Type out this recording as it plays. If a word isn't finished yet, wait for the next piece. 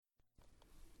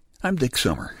I'm Dick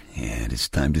Summer, and it's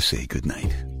time to say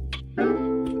goodnight.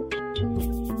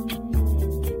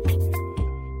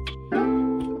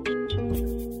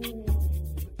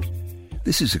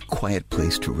 This is a quiet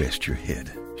place to rest your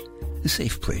head, a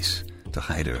safe place to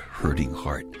hide a hurting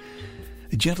heart,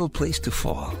 a gentle place to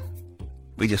fall.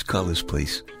 We just call this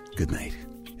place goodnight.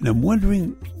 And I'm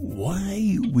wondering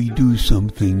why we do some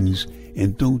things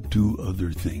and don't do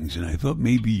other things, and I thought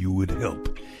maybe you would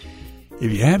help.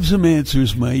 If you have some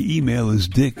answers, my email is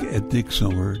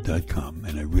dick@dicksummer.com,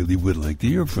 and I really would like to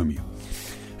hear from you.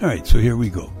 All right, so here we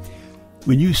go.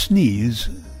 When you sneeze,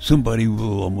 somebody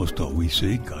will almost always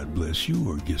say, God bless you,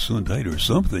 or Gesundheit, or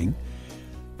something.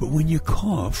 But when you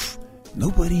cough,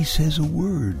 nobody says a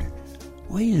word.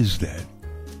 Why is that?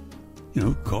 You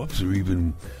know, coughs are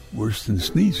even worse than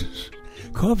sneezes.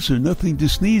 Coughs are nothing to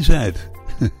sneeze at.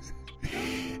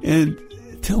 And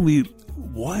tell me,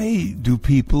 why do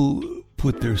people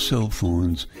put their cell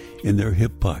phones in their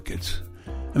hip pockets?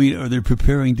 I mean, are they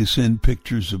preparing to send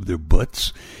pictures of their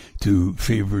butts to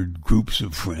favored groups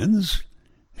of friends?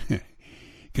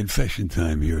 Confession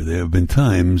time here. There have been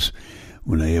times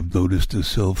when I have noticed a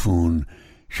cell phone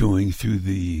showing through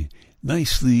the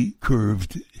nicely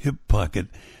curved hip pocket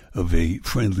of a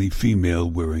friendly female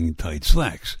wearing tight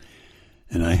slacks.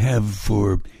 And I have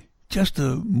for just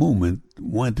a moment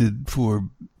wanted for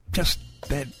just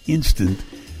that instant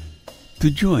to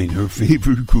join her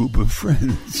favorite group of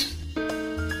friends.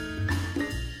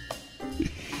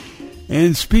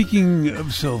 And speaking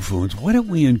of cell phones, why don't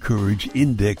we encourage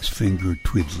index finger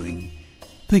twiddling?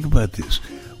 Think about this.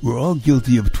 We're all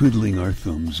guilty of twiddling our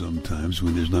thumbs sometimes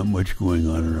when there's not much going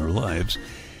on in our lives.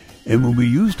 And when we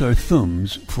used our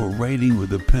thumbs for writing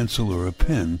with a pencil or a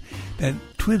pen, that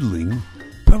twiddling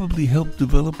probably helped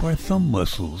develop our thumb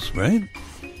muscles, right?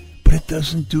 But it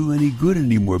doesn't do any good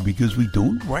anymore because we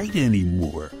don't write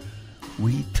anymore.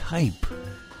 We type.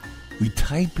 We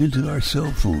type into our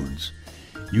cell phones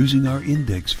using our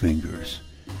index fingers.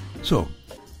 So,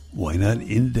 why not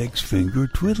index finger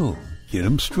twiddle? Get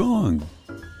them strong.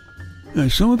 Now,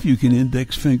 some of you can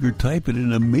index finger type at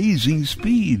an amazing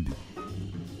speed.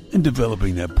 And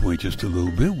developing that point just a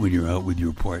little bit when you're out with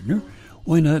your partner,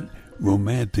 why not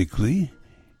romantically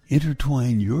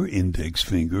intertwine your index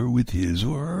finger with his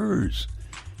or hers?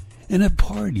 And at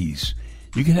parties,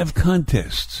 you can have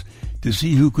contests to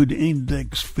see who could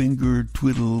index finger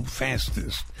twiddle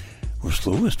fastest, or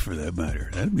slowest for that matter.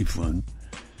 That'd be fun.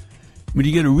 When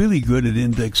you get really good at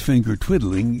index finger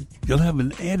twiddling, you'll have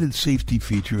an added safety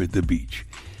feature at the beach.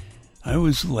 I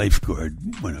was a lifeguard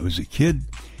when I was a kid,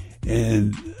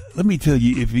 and let me tell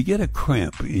you, if you get a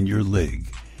cramp in your leg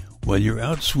while you're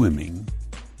out swimming,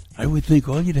 I would think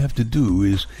all you'd have to do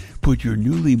is put your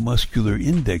newly muscular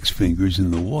index fingers in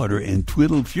the water and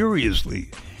twiddle furiously.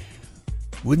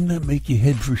 Wouldn't that make you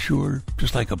head for shore,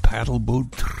 just like a paddle boat?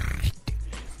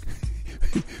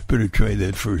 Better try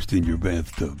that first in your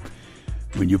bathtub.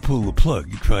 When you pull the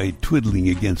plug, try twiddling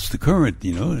against the current,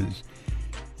 you know.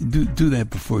 Do that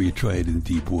before you try it in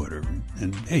deep water.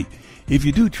 And hey, if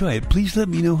you do try it, please let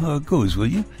me know how it goes, will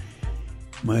you?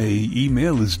 My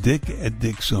email is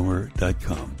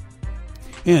dick@dicksummer.com.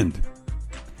 And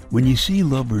when you see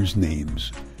lovers'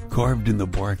 names carved in the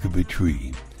bark of a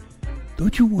tree,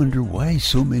 don't you wonder why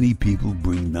so many people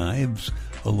bring knives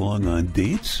along on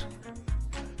dates?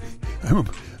 I'm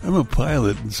a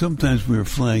pilot, and sometimes when we're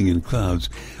flying in clouds,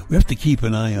 we have to keep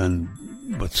an eye on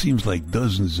what seems like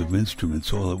dozens of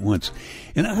instruments all at once.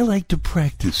 And I like to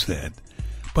practice that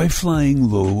by flying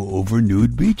low over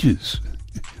nude beaches.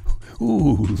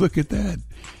 Ooh, look at that.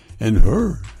 And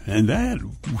her, and that.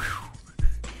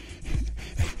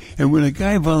 And when a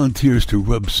guy volunteers to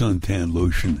rub suntan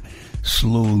lotion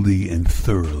slowly and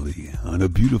thoroughly on a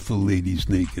beautiful lady's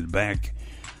naked back,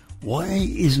 why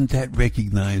isn't that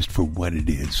recognized for what it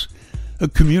is? A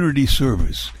community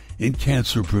service in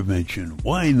cancer prevention.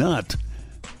 Why not?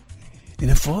 And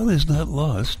if all is not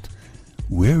lost,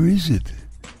 where is it?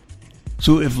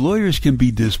 So if lawyers can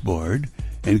be disbarred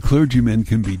and clergymen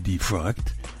can be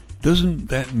defrocked, doesn't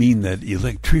that mean that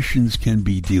electricians can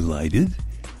be delighted?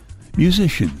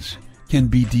 Musicians can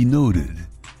be denoted,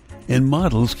 and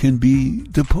models can be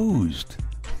deposed.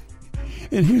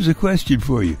 And here's a question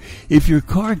for you. If your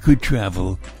car could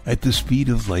travel at the speed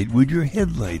of light, would your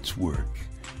headlights work?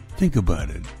 Think about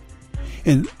it.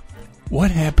 And what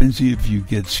happens if you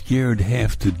get scared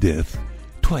half to death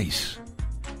twice?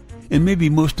 And maybe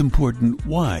most important,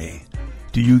 why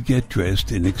do you get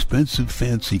dressed in expensive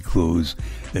fancy clothes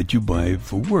that you buy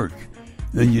for work?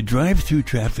 Then you drive through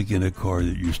traffic in a car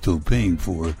that you're still paying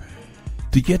for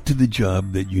to get to the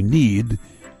job that you need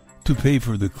to pay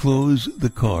for the clothes, the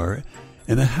car,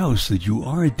 and a house that you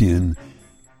aren't in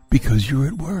because you're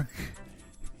at work?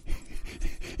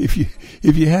 If you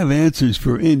have answers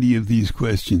for any of these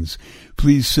questions,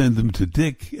 please send them to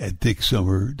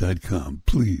dick@dicksummer.com,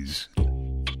 please.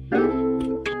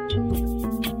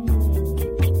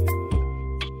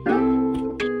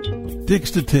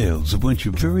 Dick's Details, a bunch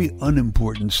of very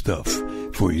unimportant stuff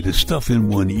for you to stuff in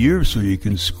one ear so you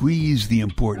can squeeze the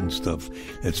important stuff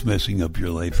that's messing up your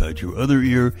life out your other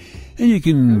ear, and you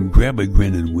can grab a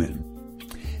grin and win.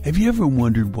 Have you ever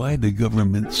wondered why the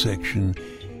government section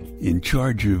in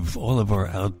charge of all of our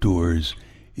outdoors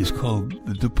is called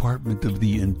the Department of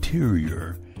the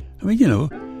Interior? I mean,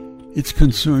 it's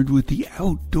concerned with the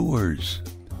outdoors.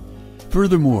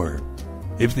 Furthermore,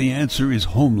 if the answer is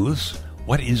homeless,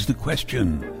 what is the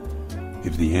question?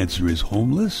 If the answer is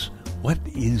homeless, what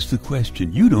is the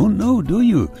question? You don't know, do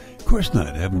you? Of course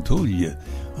not. I haven't told you yet.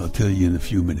 I'll tell you in a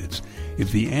few minutes.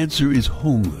 If the answer is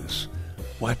homeless,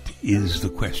 what is the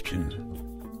question?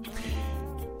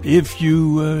 If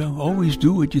you always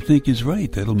do what you think is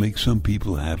right, that'll make some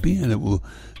people happy, and it'll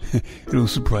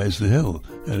surprise the hell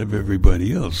out of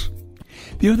everybody else.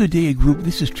 The other day a group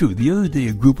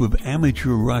of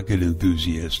amateur rocket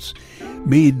enthusiasts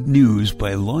made news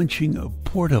by launching a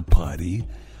porta potty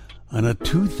on a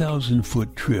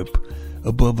 2,000-foot trip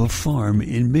above a farm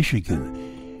in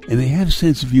Michigan. And they have a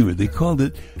sense of humor. They called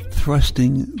it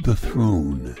thrusting the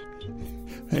throne.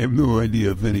 I have no idea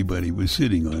if anybody was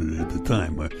sitting on it at the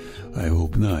time. I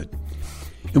hope not.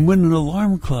 And when an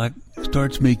alarm clock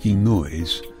starts making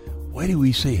noise, why do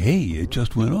we say, hey, it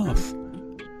just went off?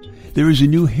 There is a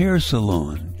new hair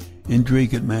salon in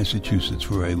Dracut, Massachusetts,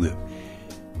 where I live.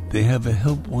 They have a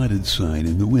help wanted sign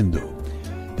in the window.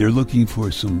 They're looking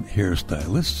for some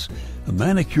hairstylists, a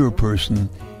manicure person,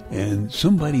 and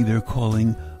somebody they're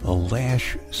calling a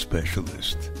lash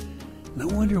specialist. And I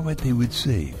wonder what they would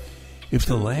say if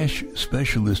the lash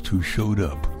specialist who showed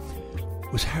up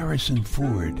was Harrison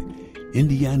Ford,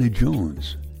 Indiana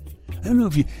Jones. I don't know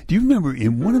if do you remember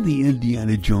in one of the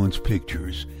Indiana Jones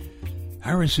pictures,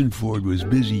 Harrison Ford was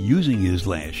busy using his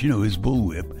lash, his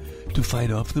bullwhip, to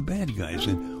fight off the bad guys.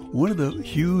 And one of the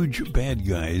huge bad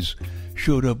guys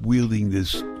showed up wielding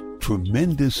this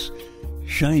tremendous,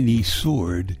 shiny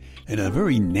sword and a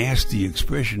very nasty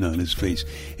expression on his face.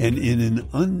 And in an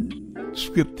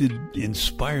unscripted,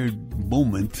 inspired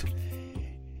moment,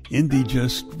 Indy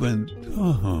just went,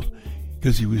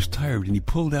 because he was tired, and he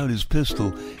pulled out his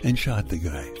pistol and shot the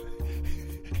guy.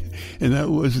 And that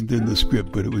wasn't in the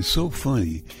script, but it was so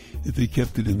funny that they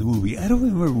kept it in the movie. I don't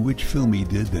remember which film he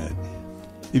did that.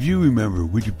 If you remember,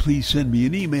 would you please send me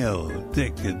an email,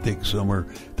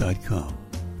 dick@dicksummer.com.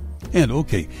 And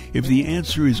okay, if the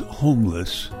answer is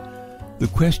homeless, the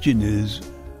question is,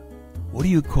 what do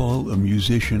you call a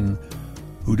musician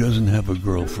who doesn't have a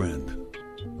girlfriend?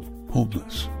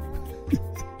 Homeless.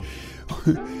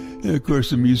 And of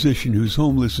course, a musician who's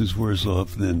homeless is worse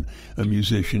off than a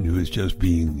musician who is just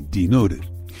being denoted.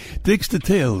 Dick's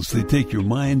Details, they take your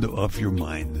mind off your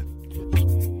mind.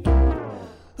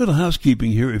 Little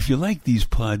housekeeping here. If you like these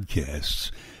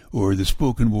podcasts, or the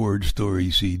spoken word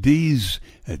story CDs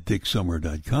at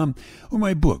dicksummer.com, or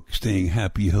my book, Staying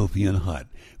Happy, Healthy, and Hot,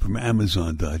 from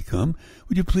Amazon.com,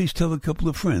 would you please tell a couple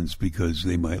of friends, because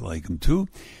they might like them too.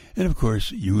 And of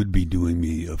course, you would be doing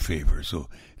me a favor, so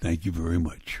thank you very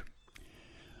much.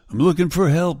 I'm looking for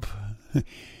help.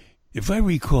 If I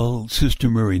recall Sister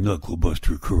Mary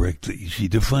Knucklebuster correctly, she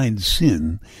defined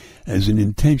sin as an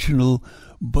intentional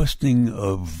busting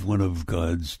of one of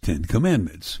God's 10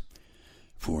 Commandments.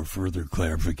 For further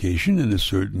clarification and a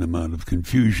certain amount of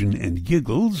confusion and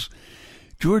giggles,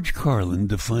 George Carlin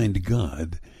defined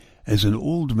God as an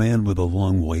old man with a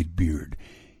long white beard.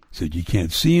 He said you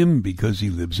can't see him because he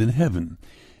lives in heaven,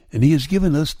 and he has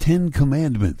given us 10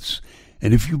 commandments,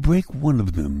 and if you break one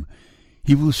of them,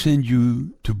 he will send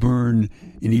you to burn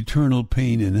in eternal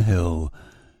pain in hell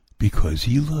because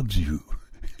he loves you.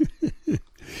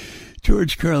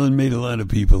 George Carlin made a lot of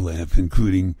people laugh,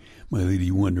 including my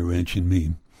Lady Wonder Wrench and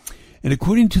me. And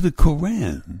according to the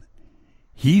Koran,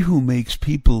 he who makes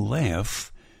people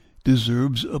laugh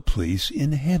deserves a place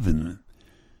in heaven.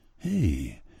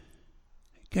 Hey,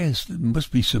 I guess there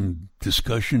must be some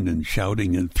discussion and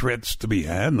shouting and threats to be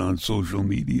had on social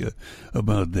media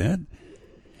about that.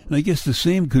 And I guess the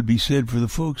same could be said for the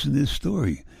folks in this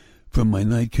story from my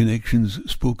Night Connections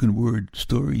spoken word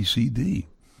story CD.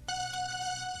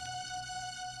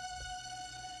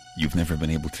 You've never been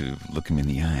able to look him in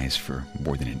the eyes for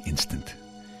more than an instant.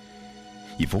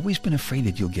 You've always been afraid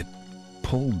that you'll get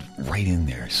pulled right in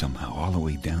there somehow, all the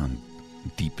way down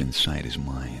deep inside his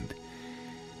mind,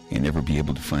 and never be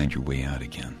able to find your way out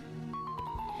again.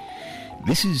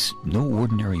 This is no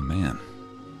ordinary man.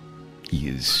 He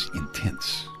is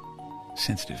intense,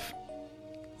 sensitive,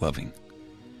 loving,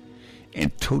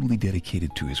 and totally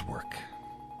dedicated to his work.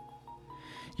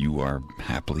 You are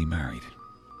happily married.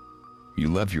 You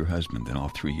love your husband and all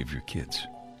 3 of your kids.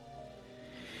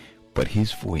 But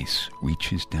his voice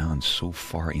reaches down so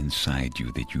far inside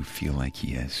you that you feel like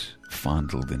he has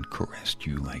fondled and caressed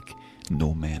you like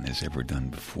no man has ever done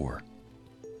before.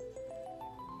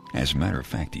 As a matter of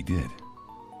fact, he did.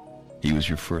 He was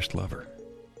your first lover.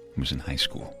 He was in high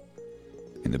school,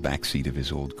 in the back seat of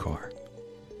his old car.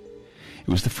 It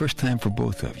was the first time for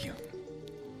both of you.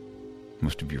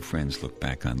 Most of your friends look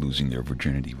back on losing their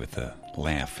virginity with a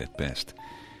laugh at best.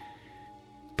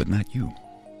 But not you.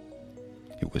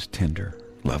 It was tender,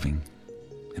 loving,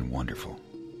 and wonderful,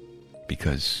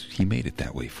 because he made it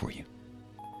that way for you.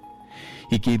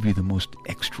 He gave you the most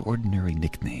extraordinary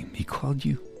nickname. He called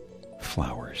you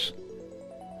Flowers.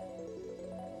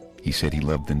 He said he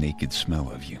loved the naked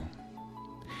smell of you.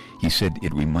 He said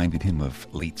it reminded him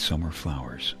of late summer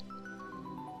flowers.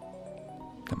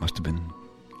 That must have been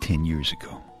 10 years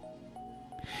ago.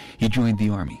 He joined the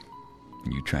army,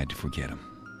 and you tried to forget him.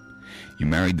 You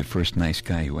married the first nice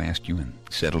guy who asked you and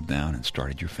settled down and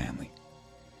started your family.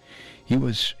 He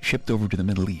was shipped over to the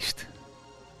Middle East.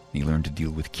 He learned to deal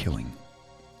with killing.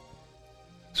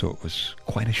 So it was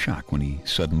quite a shock when he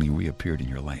suddenly reappeared in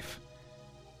your life,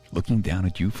 looking down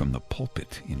at you from the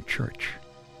pulpit in church.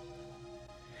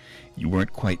 You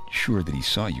weren't quite sure that he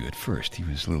saw you at first. He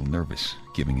was a little nervous,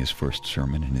 giving his first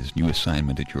sermon and his new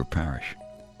assignment at your parish.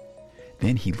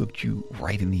 Then he looked you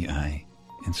right in the eye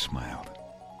and smiled.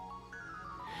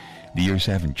 The years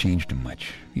haven't changed him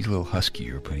much. He's a little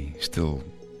huskier, but he's still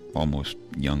almost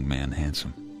young man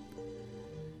handsome.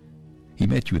 He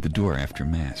met you at the door after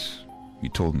Mass. You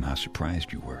told him how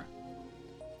surprised you were.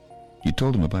 You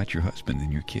told him about your husband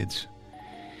and your kids.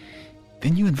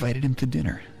 Then you invited him to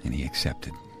dinner, and he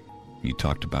accepted. You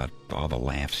talked about all the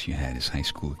laughs you had as high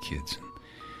school kids, and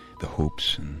the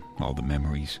hopes and all the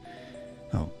memories.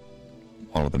 Oh,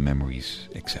 all of the memories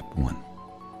except one.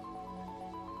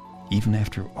 Even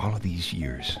after all of these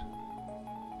years,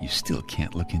 you still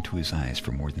can't look into his eyes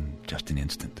for more than just an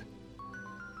instant.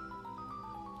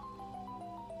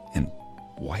 And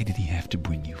why did he have to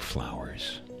bring you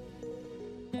flowers?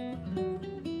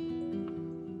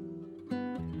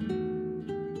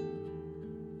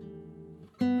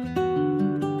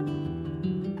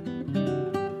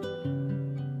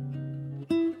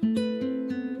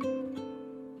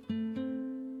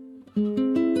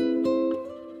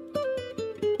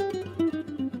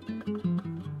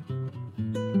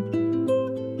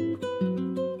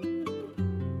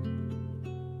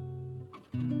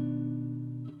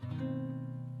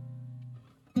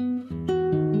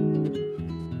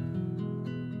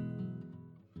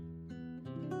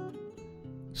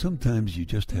 Sometimes you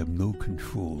just have no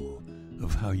control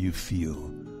of how you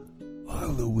feel all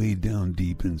the way down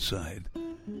deep inside,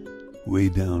 way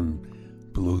down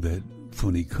below that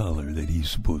funny collar that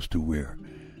he's supposed to wear,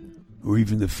 or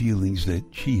even the feelings that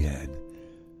she had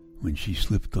when she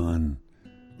slipped on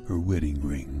her wedding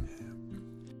ring.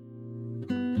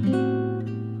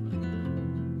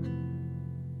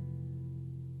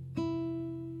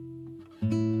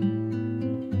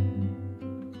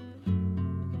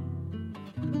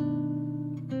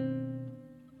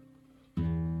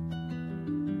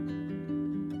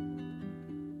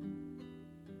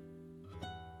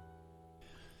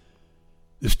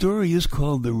 The story is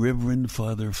called The Reverend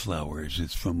Father Flowers.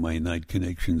 It's from my Night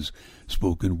Connections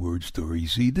spoken word story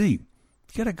CD.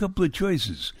 Got a couple of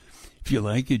choices. If you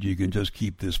like it, you can just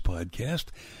keep this podcast.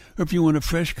 Or if you want a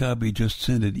fresh copy, just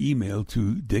send an email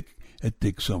to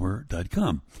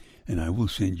dick@dicksummer.com, and I will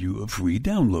send you a free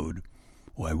download.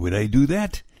 Why would I do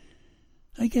that?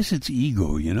 I guess it's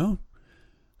ego, you know?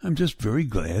 I'm just very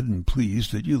glad and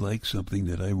pleased that you like something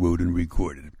that I wrote and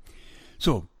recorded.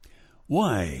 So,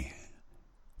 why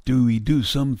do we do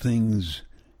some things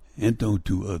and don't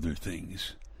do other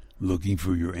things? Looking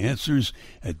for your answers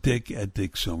at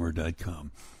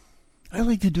dick@dicksummer.com. I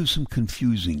like to do some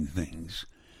confusing things.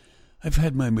 I've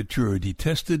had my maturity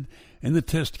tested, and the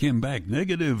test came back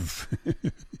negative.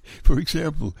 For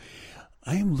example,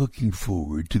 I am looking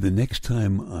forward to the next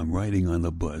time I'm riding on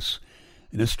the bus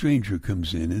and a stranger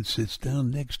comes in and sits down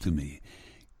next to me,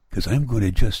 because I'm going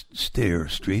to just stare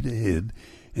straight ahead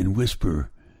and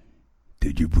whisper,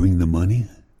 "Did you bring the money?"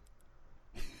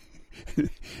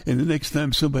 And the next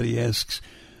time somebody asks,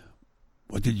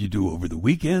 "What did you do over the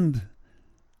weekend?"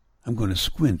 I'm going to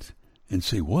squint and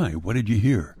say, "Why? What did you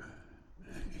hear?"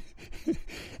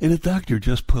 And a doctor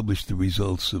just published the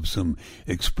results of some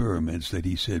experiments that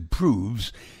he said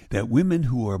proves that women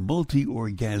who are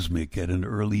multi-orgasmic at an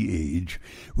early age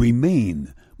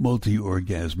remain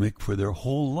multi-orgasmic for their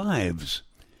whole lives.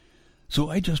 So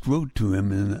I just wrote to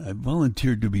him and I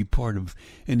volunteered to be part of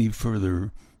any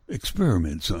further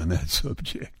experiments on that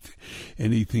subject.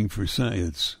 Anything for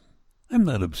science. I'm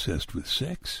not obsessed with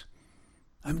sex.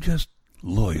 I'm just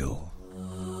loyal.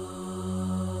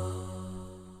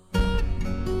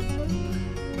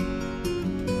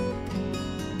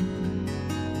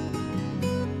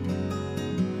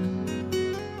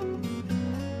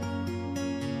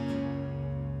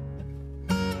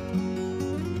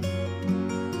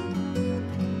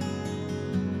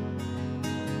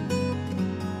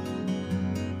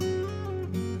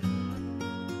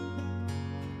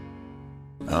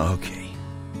 Okay,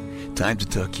 time to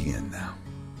tuck you in now.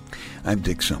 I'm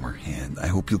Dick Summer, and I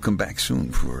hope you'll come back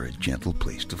soon for a gentle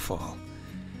place to fall.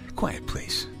 Quiet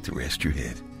place to rest your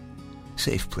head.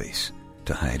 Safe place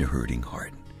to hide a hurting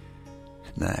heart.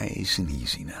 Nice and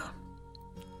easy now.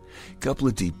 Couple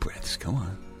of deep breaths, come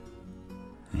on.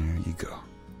 There you go.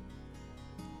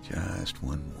 Just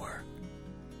one more.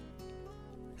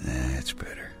 That's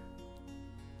better.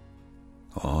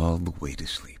 All the way to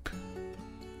sleep.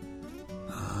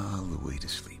 All the way to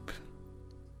sleep.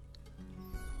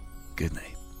 Good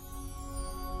night.